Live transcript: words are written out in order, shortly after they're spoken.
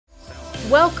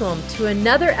Welcome to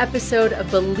another episode of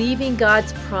Believing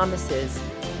God's Promises,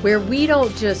 where we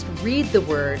don't just read the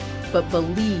word, but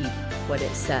believe what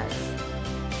it says.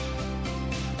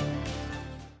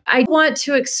 I want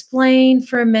to explain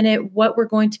for a minute what we're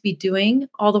going to be doing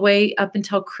all the way up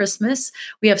until Christmas.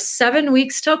 We have 7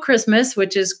 weeks till Christmas,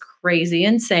 which is crazy,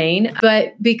 insane.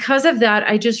 But because of that,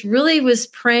 I just really was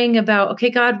praying about, okay,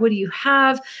 God, what do you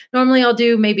have? Normally I'll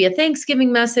do maybe a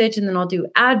Thanksgiving message and then I'll do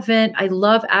Advent. I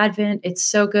love Advent. It's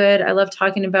so good. I love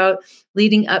talking about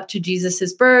leading up to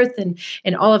Jesus's birth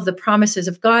and all of the promises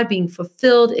of God being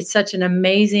fulfilled. It's such an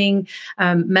amazing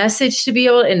message to be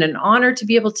able and an honor to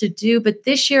be able to do. But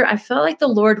this year I felt like the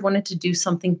Lord wanted to do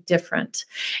something different.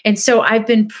 And so I've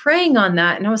been praying on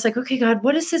that. And I was like, okay, God,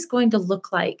 what is this going to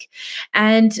look like?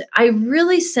 And I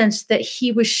really sensed that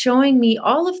he was showing me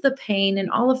all of the pain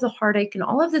and all of the heartache and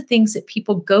all of the things that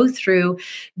people go through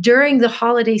during the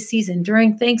holiday season,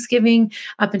 during Thanksgiving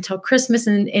up until Christmas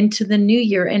and into the new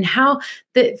year, and how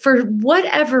that for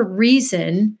whatever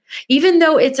reason, even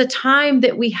though it's a time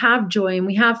that we have joy and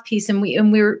we have peace and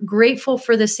we're grateful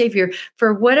for the Savior,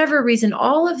 for whatever reason,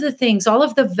 all of the things, all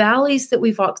of the valleys that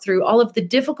we've walked through, all of the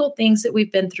difficult things that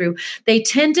we've been through, they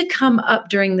tend to come up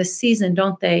during the season,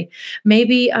 don't they?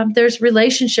 Maybe there's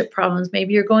relationship problems.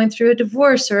 Maybe you're going through a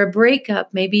divorce or a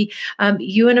breakup. Maybe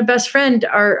you and a best friend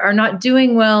are not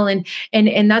doing well,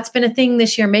 and that's been a thing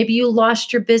this year. Maybe you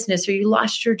lost your business or you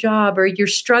lost your job or you're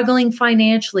struggling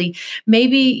financially.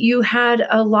 Maybe you had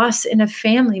a loss in a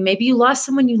family. Maybe you lost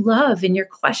someone you love and you're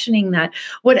questioning that.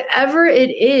 Whatever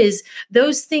it is,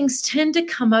 those things tend to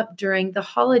come up during the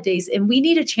holidays, and we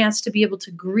need a chance to be able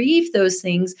to grieve those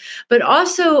things. But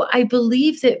also, I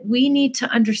believe that we need to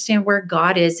understand where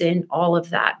God is in all of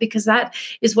that, because that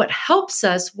is what helps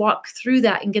us walk through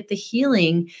that and get the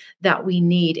healing that we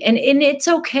need. And it's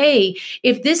okay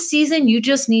if this season you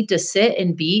just need to sit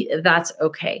and be, that's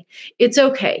okay. It's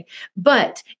okay.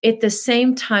 But at the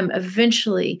same time,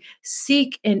 eventually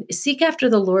seek after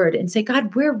the Lord and say,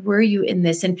 God, where were you in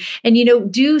this? And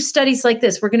do studies like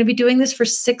this. We're going to be doing this for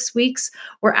 6 weeks.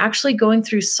 We're actually going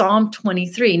through Psalm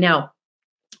 23. Now,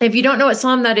 if you don't know what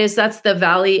psalm that is, that's the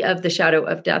Valley of the Shadow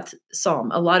of Death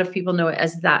psalm. A lot of people know it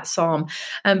as that psalm.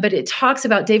 But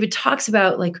David talks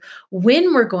about like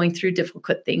when we're going through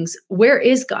difficult things, where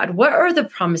is God? What are the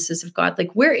promises of God?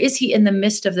 Like, where is he in the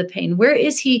midst of the pain? Where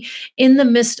is he in the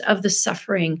midst of the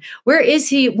suffering? Where is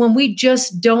he when we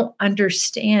just don't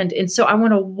understand? And so I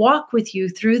want to walk with you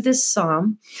through this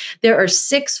psalm. There are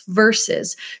 6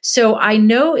 verses. So I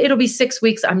know it'll be 6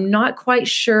 weeks. I'm not quite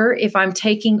sure if I'm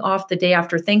taking off the day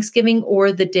after Thanksgiving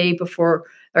or the day before,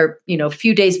 or, a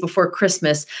few days before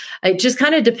Christmas. It just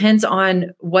kind of depends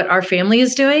on what our family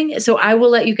is doing. So I will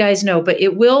let you guys know, but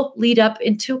it will lead up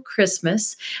into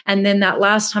Christmas. And then that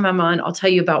last time I'm on, I'll tell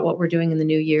you about what we're doing in the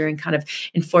new year and kind of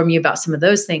inform you about some of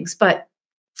those things. But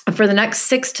for the next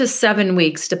 6 to 7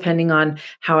 weeks, depending on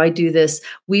how I do this,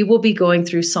 we will be going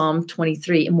through Psalm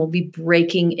 23 and we'll be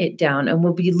breaking it down. And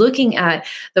we'll be looking at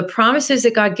the promises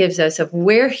that God gives us of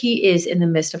where he is in the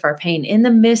midst of our pain, in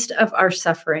the midst of our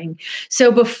suffering.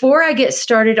 So before I get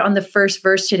started on the first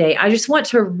verse today, I just want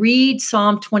to read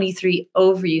Psalm 23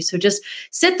 over you. So just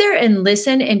sit there and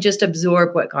listen and just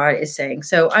absorb what God is saying.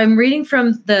 So I'm reading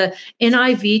from the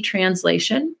NIV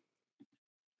translation.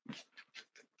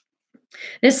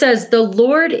 It says, "The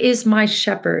Lord is my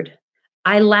shepherd.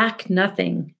 I lack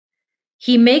nothing.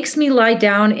 He makes me lie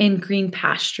down in green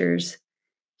pastures.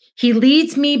 He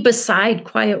leads me beside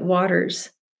quiet waters.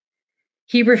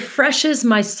 He refreshes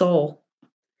my soul.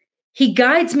 He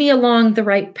guides me along the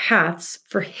right paths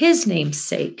for his name's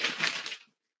sake.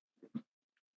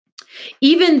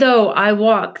 Even though I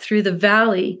walk through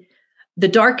the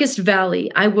darkest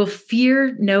valley, I will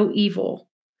fear no evil.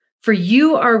 For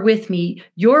you are with me,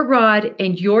 your rod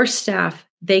and your staff,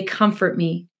 they comfort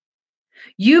me.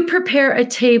 You prepare a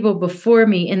table before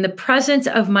me in the presence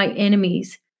of my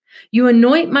enemies. You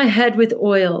anoint my head with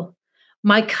oil.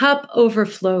 My cup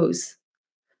overflows.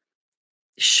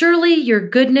 Surely your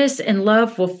goodness and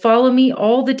love will follow me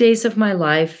all the days of my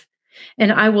life,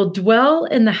 and I will dwell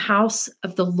in the house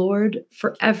of the Lord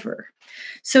forever."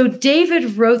 So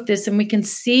David wrote this, and we can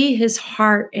see his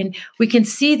heart, and we can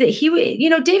see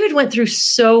that David went through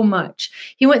so much.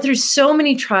 He went through so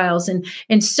many trials and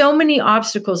so many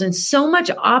obstacles and so much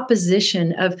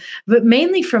opposition but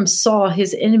mainly from Saul,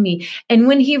 his enemy. And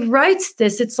when he writes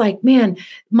this, it's like, man,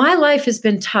 my life has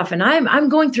been tough and I'm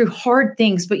going through hard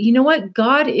things, but you know what?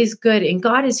 God is good and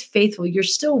God is faithful. You're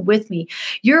still with me.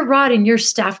 Your rod and your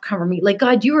staff cover me. Like,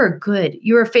 God, you are good.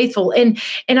 You are faithful. And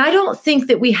I don't think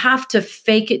that we have to to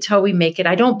fake it till we make it.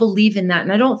 I don't believe in that.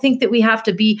 And I don't think that we have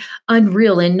to be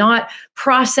unreal and not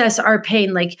process our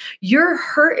pain. Like, your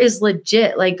hurt is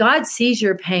legit. Like, God sees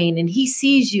your pain and he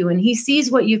sees you and he sees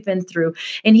what you've been through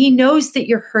and he knows that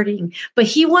you're hurting, but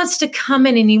he wants to come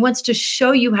in and he wants to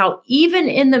show you how, even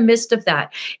in the midst of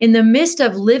that, in the midst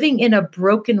of living in a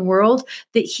broken world,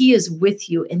 that he is with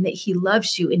you and that he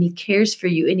loves you and he cares for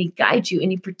you and he guides you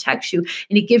and he protects you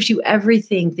and he gives you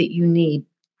everything that you need.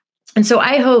 And so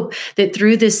I hope that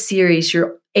through this series,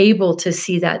 you're able to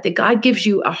see that God gives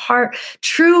you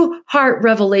true heart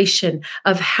revelation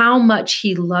of how much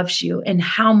he loves you and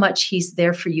how much he's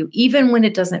there for you, even when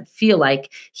it doesn't feel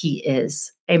like he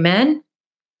is. Amen.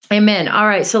 Amen. All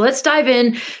right. So let's dive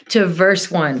in to verse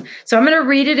 1. So I'm going to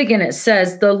read it again. It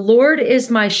says, "The Lord is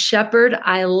my shepherd.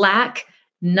 I lack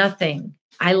nothing.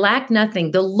 I lack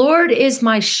nothing. The Lord is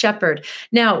my shepherd."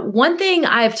 Now, one thing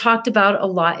I've talked about a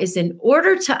lot is, in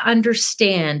order to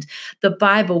understand the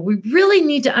Bible, we really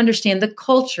need to understand the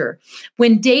culture.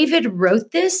 When David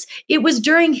wrote this, it was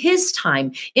during his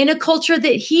time, in a culture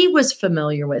that he was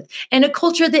familiar with and a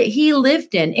culture that he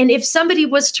lived in. And if somebody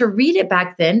was to read it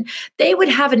back then, they would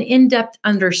have an in-depth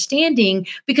understanding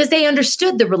because they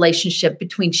understood the relationship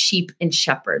between sheep and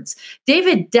shepherds.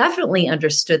 David definitely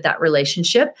understood that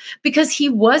relationship because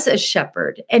he was a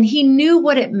shepherd and he knew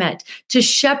what it meant to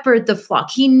shepherd the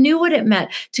flock. He knew what it meant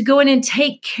to go in and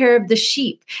take care of the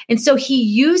sheep. And so he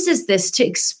uses this to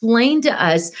explain to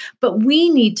us, but we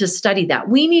need to study that.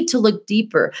 We need to look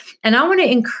deeper. And I want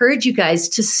to encourage you guys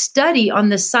to study on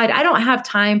this side. I don't have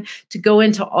time to go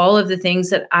into all of the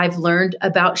things that I've learned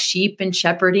about sheep and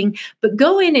shepherding, but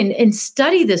go in and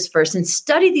study this verse and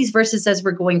study these verses as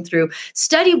we're going through.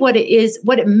 Study what it is,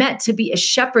 what it meant to be a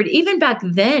shepherd, even back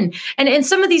then. And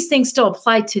some of these things still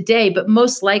apply today, but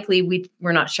most likely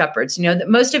we're not shepherds. You know, that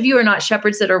most of you are not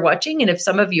shepherds that are watching. And if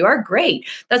some of you are, great.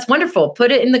 That's wonderful.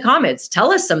 Put it in the comments.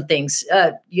 Tell us some things,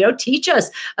 teach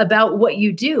us about what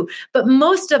you do. But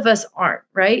most of us aren't,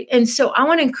 right? And so I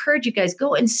want to encourage you guys,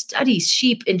 go and study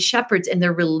sheep and shepherds and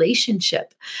their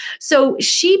relationship. So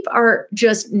sheep are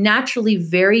just naturally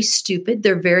very stupid.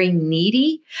 They're very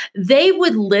needy. They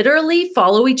would literally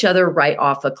follow each other right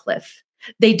off a cliff.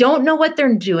 They don't know what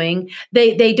they're doing.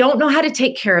 They don't know how to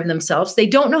take care of themselves. They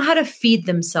don't know how to feed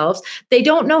themselves. They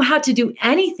don't know how to do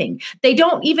anything. They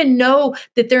don't even know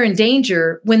that they're in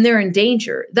danger when they're in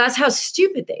danger. That's how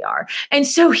stupid they are. And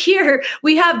so here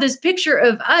we have this picture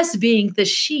of us being the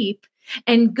sheep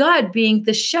and God being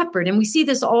the shepherd. And we see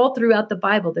this all throughout the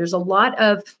Bible. There's a lot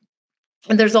of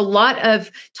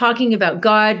talking about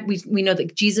God. We know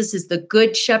that Jesus is the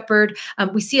good shepherd.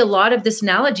 We see a lot of this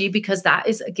analogy because that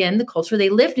is, again, the culture they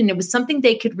lived in. It was something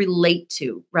they could relate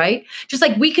to, right? Just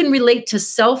like we can relate to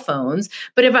cell phones.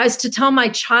 But if I was to tell my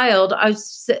child, I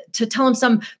was to tell him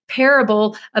some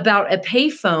parable about a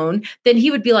payphone, then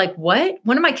he would be like, "What?"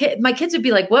 One of my kids would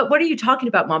be like, "What are you talking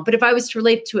about, Mom?" But if I was to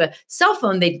relate to a cell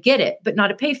phone, they'd get it, but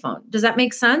not a payphone. Does that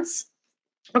make sense?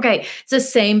 Okay, it's the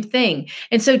same thing.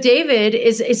 And so David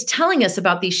is telling us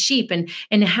about these sheep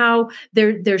and how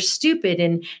they're stupid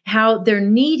and how they're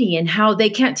needy and how they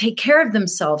can't take care of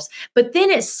themselves. But then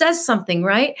it says something,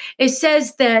 right? It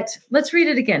says that, let's read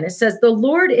it again. It says, "The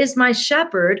Lord is my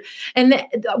shepherd." And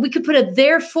we could put a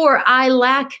 "therefore I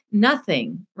lack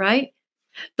nothing," right?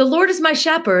 The Lord is my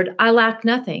shepherd, I lack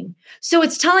nothing. So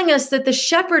it's telling us that the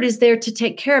shepherd is there to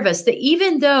take care of us, that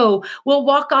even though we'll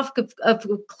walk off a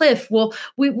cliff,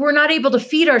 we're not able to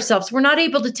feed ourselves, we're not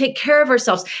able to take care of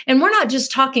ourselves. And we're not just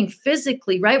talking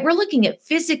physically, right? We're looking at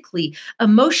physically,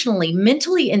 emotionally,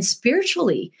 mentally, and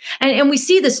spiritually. And we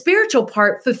see the spiritual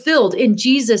part fulfilled in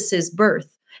Jesus's birth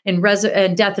and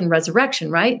death and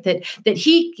resurrection, right? That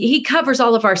he covers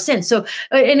all of our sins. So,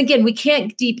 and again, we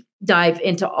can't deep dive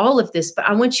into all of this, but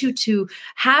I want you to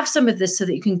have some of this so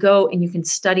that you can go and you can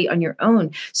study on your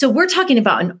own. So we're talking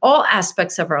about in all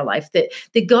aspects of our life that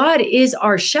God is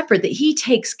our shepherd, that he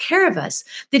takes care of us,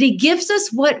 that he gives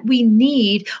us what we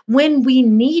need when we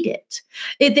need it,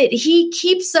 that he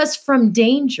keeps us from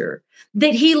danger,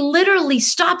 that he literally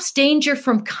stops danger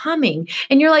from coming.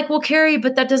 And you're like, "Well, Carie,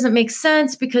 but that doesn't make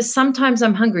sense because sometimes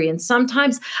I'm hungry and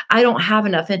sometimes I don't have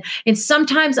enough. And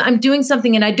sometimes I'm doing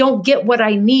something and I don't get what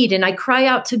I need. And I cry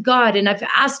out to God and I've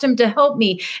asked him to help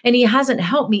me and he hasn't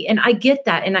helped me." And I get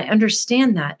that and I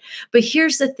understand that. But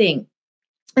here's the thing.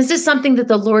 This is something that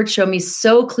the Lord showed me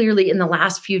so clearly in the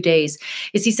last few days,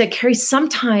 is he said, "Carie,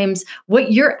 sometimes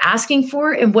what you're asking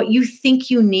for and what you think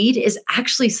you need is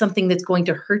actually something that's going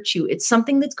to hurt you. It's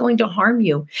something that's going to harm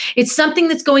you. It's something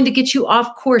that's going to get you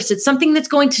off course. It's something that's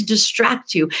going to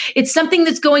distract you. It's something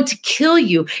that's going to kill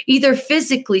you, either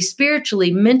physically,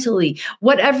 spiritually, mentally,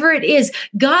 whatever it is."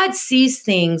 God sees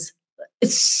things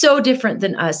It's so different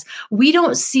than us. We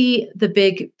don't see the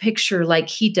big picture like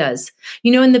he does.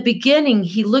 In the beginning,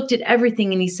 he looked at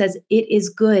everything and he says, it is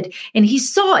good. And he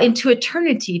saw into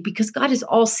eternity because God is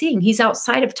all seeing. He's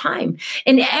outside of time.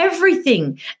 And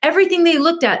everything they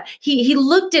looked at, he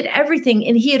looked at everything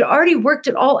and he had already worked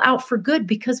it all out for good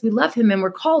because we love him and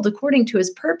we're called according to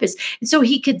his purpose. And so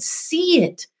he could see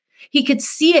it. He could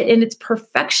see it in its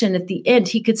perfection at the end.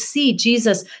 He could see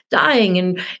Jesus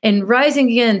dying and rising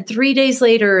again 3 days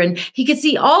later. And he could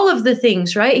see all of the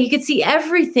things, right? He could see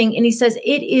everything. And he says,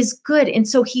 it is good. And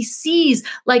so he sees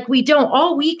like we don't.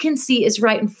 All we can see is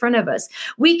right in front of us.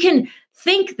 We can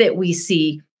think that we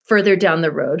see further down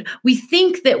the road. We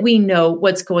think that we know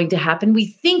what's going to happen. We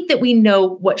think that we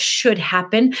know what should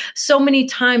happen. So many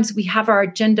times we have our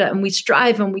agenda and we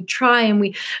strive and we try and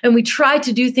we try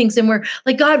to do things and we're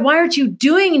like, God, why aren't you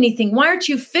doing anything? Why aren't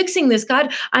you fixing this?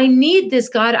 God, I need this.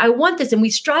 God, I want this. And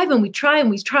we strive and we try and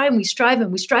we try and we strive and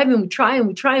we strive and we try and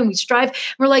we try and we strive.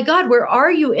 And we're like, God, where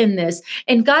are you in this?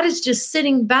 And God is just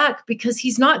sitting back because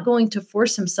he's not going to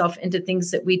force himself into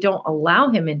things that we don't allow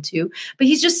him into, but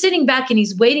he's just sitting back and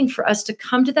he's waiting for us to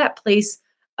come to that place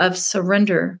of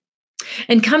surrender.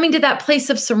 And coming to that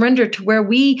place of surrender to where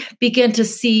we begin to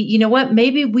see, you know what,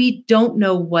 maybe we don't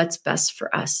know what's best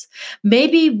for us.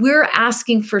 Maybe we're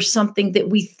asking for something that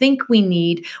we think we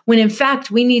need, when in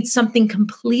fact we need something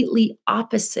completely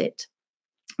opposite.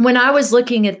 When I was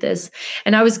looking at this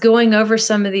and I was going over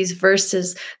some of these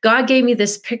verses, God gave me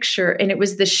this picture and it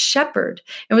was the shepherd.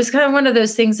 It was kind of one of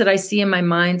those things that I see in my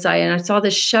mind's eye. And I saw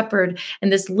this shepherd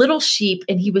and this little sheep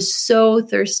and he was so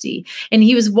thirsty and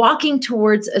he was walking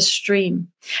towards a stream.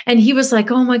 And he was like,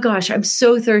 oh my gosh, I'm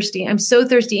so thirsty. I'm so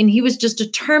thirsty. And he was just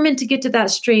determined to get to that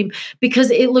stream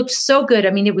because it looked so good. I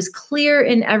mean, it was clear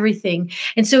in everything.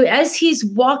 And so as he's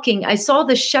walking, I saw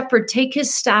the shepherd take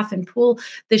his staff and pull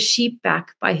the sheep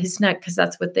back by his neck because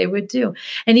that's what they would do.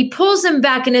 And he pulls him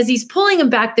back. And as he's pulling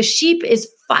him back, the sheep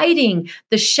is fighting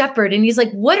the shepherd. And he's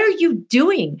like, what are you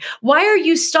doing? Why are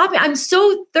you stopping? I'm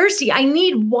so thirsty. I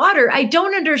need water. I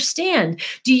don't understand.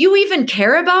 Do you even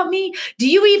care about me? Do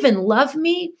you even love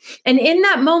me? And in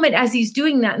that moment, as he's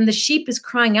doing that and the sheep is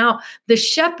crying out, the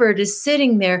shepherd is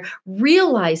sitting there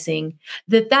realizing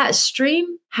that that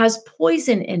stream has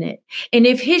poison in it. And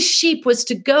if his sheep was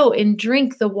to go and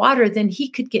drink the water, then he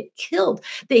could get killed,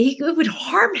 that it would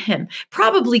harm him,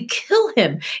 probably kill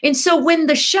him. And so when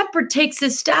the shepherd takes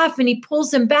his staff and he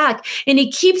pulls him back and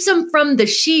he keeps him from the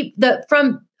sheep, the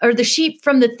sheep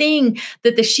from the thing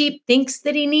that the sheep thinks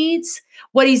that he needs,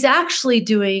 what he's actually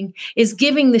doing is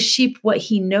giving the sheep what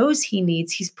he knows he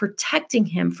needs. He's protecting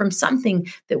him from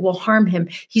something that will harm him.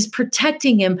 He's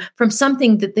protecting him from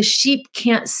something that the sheep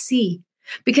can't see.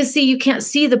 Because see, you can't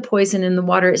see the poison in the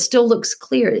water. It still looks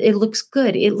clear. It looks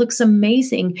good. It looks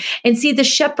amazing. And see, the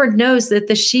shepherd knows that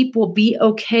the sheep will be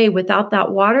okay without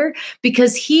that water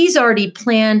because he's already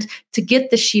planned to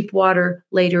get the sheep water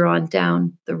later on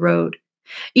down the road.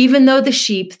 Even though the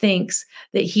sheep thinks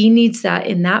that he needs that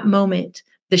in that moment,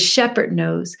 the shepherd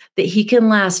knows that he can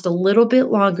last a little bit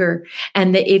longer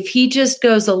and that if he just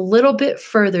goes a little bit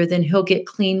further, then he'll get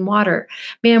clean water.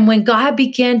 Man, when God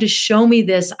began to show me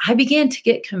this, I began to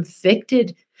get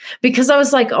convicted because I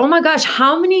was like, oh my gosh,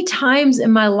 how many times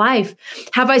in my life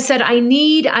have I said, I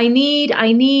need,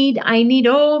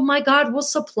 oh my God will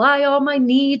supply all my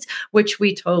needs, which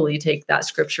we totally take that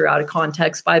scripture out of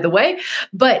context, by the way,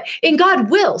 and God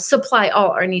will supply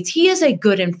all our needs. He is a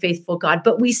good and faithful God,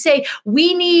 but we say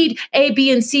we need A,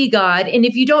 B, and C, God. And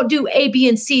if you don't do A, B,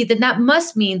 and C, then that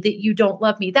must mean that you don't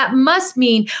love me. That must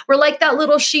mean we're like that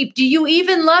little sheep. Do you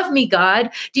even love me,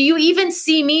 God? Do you even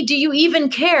see me? Do you even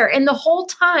care? And the whole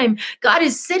time, God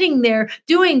is sitting there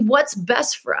doing what's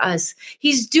best for us.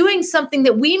 He's doing something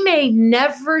that we may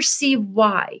never see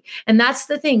why. And that's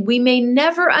the thing. We may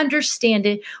never understand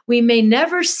it. We may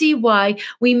never see why.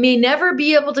 We may never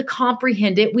be able to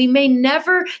comprehend it. We may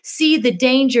never see the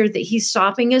danger that he's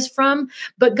stopping us from.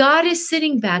 But God is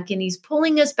sitting back and he's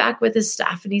pulling us back with his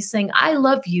staff and he's saying, I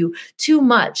love you too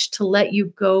much to let you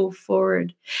go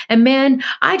forward. And man,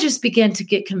 I just began to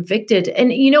get convicted.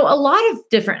 And, a lot of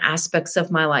different aspects of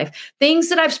my life, things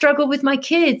that I've struggled with my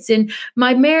kids and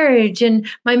my marriage and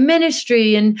my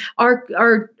ministry and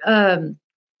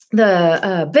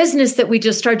the business that we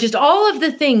just started, just all of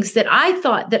the things that I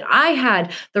thought that I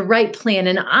had the right plan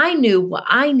and I knew what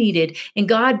I needed. And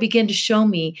God began to show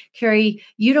me, Carie,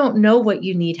 you don't know what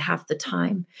you need half the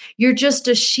time. You're just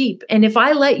a sheep. And if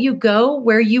I let you go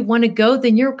where you want to go,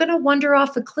 then you're going to wander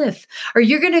off a cliff or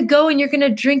you're going to go and you're going to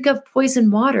drink of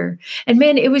poison water. And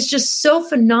man, it was just so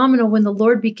phenomenal when the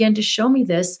Lord began to show me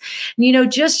this. And,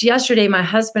 just yesterday, my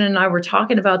husband and I were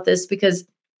talking about this because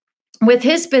with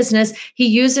his business, he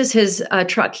uses his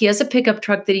truck. He has a pickup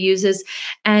truck that he uses.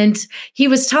 And he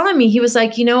was telling me, he was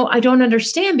like, I don't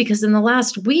understand because in the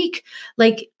last week,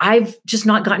 like I've just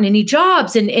not gotten any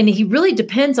jobs. And he really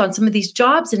depends on some of these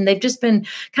jobs and they've just been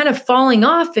kind of falling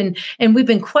off. And we've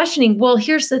been questioning, well,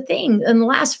 here's the thing. In the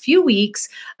last few weeks,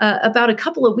 about a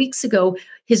couple of weeks ago,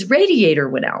 his radiator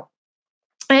went out.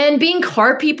 And being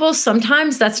car people,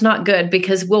 sometimes that's not good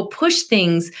because we'll push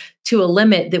things to a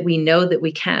limit that we know that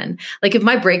we can. Like if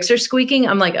my brakes are squeaking,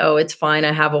 I'm like, oh, it's fine.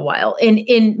 I have a while. And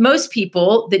in most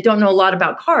people that don't know a lot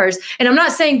about cars, and I'm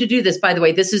not saying to do this, by the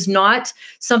way, this is not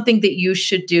something that you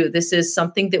should do. This is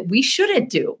something that we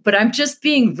shouldn't do, but I'm just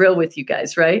being real with you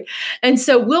guys, right? And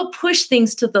so we'll push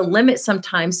things to the limit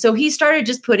sometimes. So he started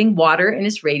just putting water in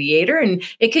his radiator and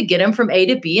it could get him from A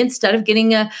to B instead of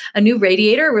getting a new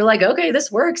radiator. We're like, okay,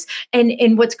 this works.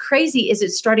 And what's crazy is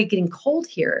it started getting cold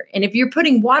here. And if you're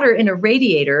putting water in a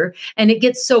radiator and it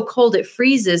gets so cold it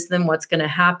freezes, then what's going to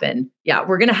happen? Yeah,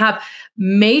 we're going to have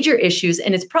major issues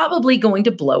and it's probably going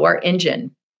to blow our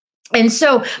engine. And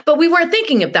so, but we weren't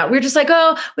thinking of that. We were just like,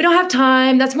 oh, we don't have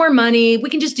time. That's more money. We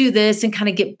can just do this and kind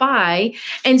of get by.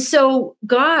 And so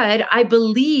God, I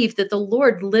believe that the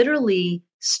Lord literally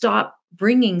stopped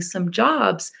bringing some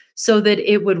jobs so that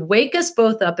it would wake us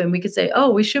both up and we could say, oh,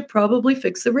 we should probably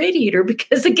fix the radiator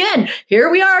because again,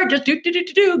 here we are just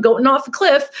going off a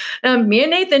cliff. Me and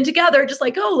Nathan together, just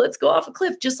like, oh, let's go off a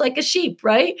cliff, just like a sheep,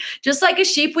 right? Just like a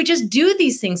sheep, we just do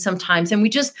these things sometimes and we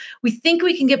think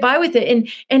we can get by with it.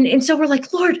 And so we're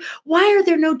like, Lord, why are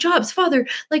there no jobs? Father,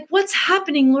 like what's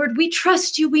happening, Lord? We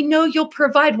trust you. We know you'll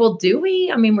provide. Well, do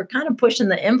we? I mean, we're kind of pushing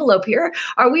the envelope here.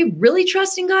 Are we really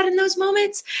trusting God in those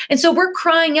moments? And so we're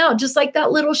crying out just like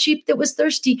that little sheep that was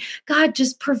thirsty. God,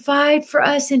 just provide for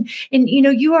us. And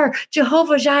you are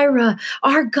Jehovah Jireh,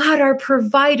 our God, our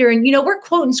provider. And, we're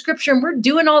quoting scripture and we're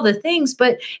doing all the things,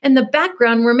 but in the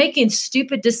background, we're making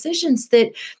stupid decisions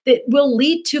that will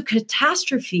lead to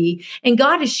catastrophe. And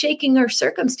God is shaking our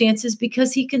circumstances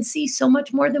because he can see so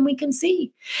much more than we can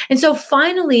see. And so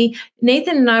finally,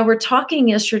 Nathan and I were talking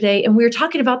yesterday and we were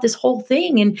talking about this whole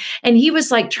thing. And he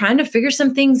was like trying to figure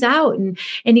some things out. And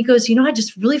he goes, I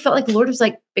just really felt like the Lord was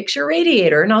like, fix your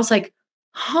radiator. And I was like,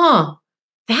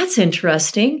 that's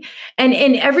interesting. And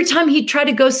every time he'd try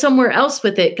to go somewhere else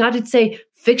with it, God would say,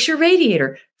 fix your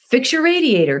radiator, fix your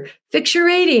radiator, fix your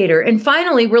radiator. And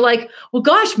finally we're like, well,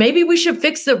 gosh, maybe we should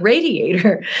fix the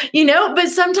radiator, but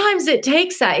sometimes it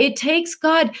takes that. It takes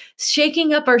God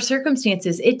shaking up our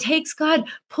circumstances. It takes God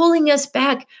pulling us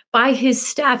back by his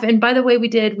staff. And by the way,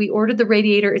 we ordered the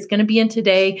radiator. It's going to be in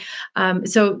today.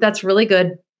 So that's really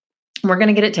good. We're going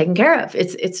to get it taken care of.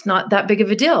 It's not that big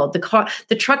of a deal.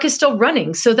 The truck is still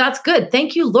running. So that's good.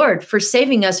 Thank you, Lord, for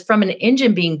saving us from an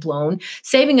engine being blown,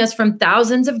 saving us from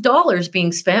thousands of dollars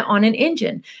being spent on an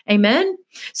engine. Amen.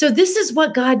 So this is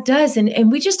what God does.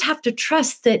 And we just have to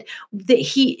trust that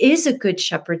he is a good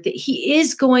shepherd, that he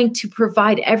is going to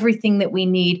provide everything that we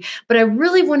need. But I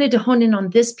really wanted to hone in on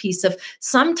this piece of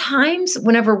sometimes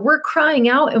whenever we're crying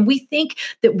out and we think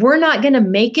that we're not going to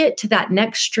make it to that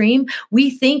next stream, we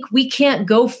think we can't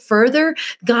go further.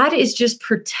 God is just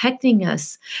protecting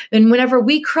us. And whenever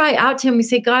we cry out to him, we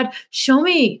say, God, show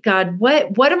me, God,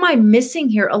 what am I missing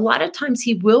here? A lot of times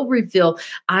he will reveal,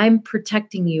 I'm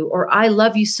protecting you, or I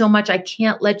love you so much, I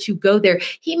can't let you go there.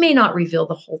 He may not reveal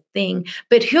the whole thing,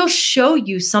 but he'll show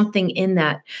you something in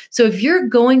that. So if you're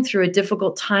going through a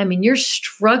difficult time and you're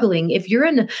struggling, if you're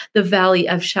in the valley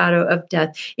of shadow of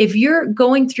death, if you're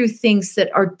going through things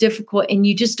that are difficult and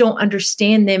you just don't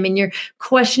understand them and you're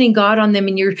questioning God on them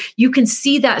and you can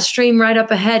see that stream right up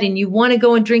ahead and you want to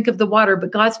go and drink of the water, but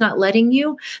God's not letting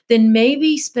you, then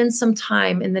maybe spend some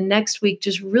time in the next week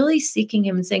just really seeking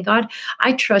him and saying, God,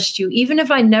 I trust you. Even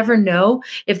if I never know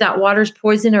if that water's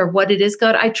poison or what it is,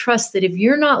 God, I trust that if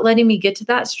you're not letting me get to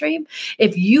that stream,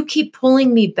 if you keep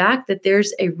pulling me back, that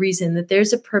there's a reason, that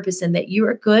there's a purpose, and that you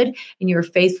are good and you're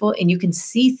faithful and you can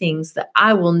see things that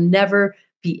I will never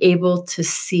be able to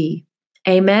see.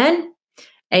 Amen.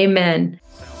 Amen.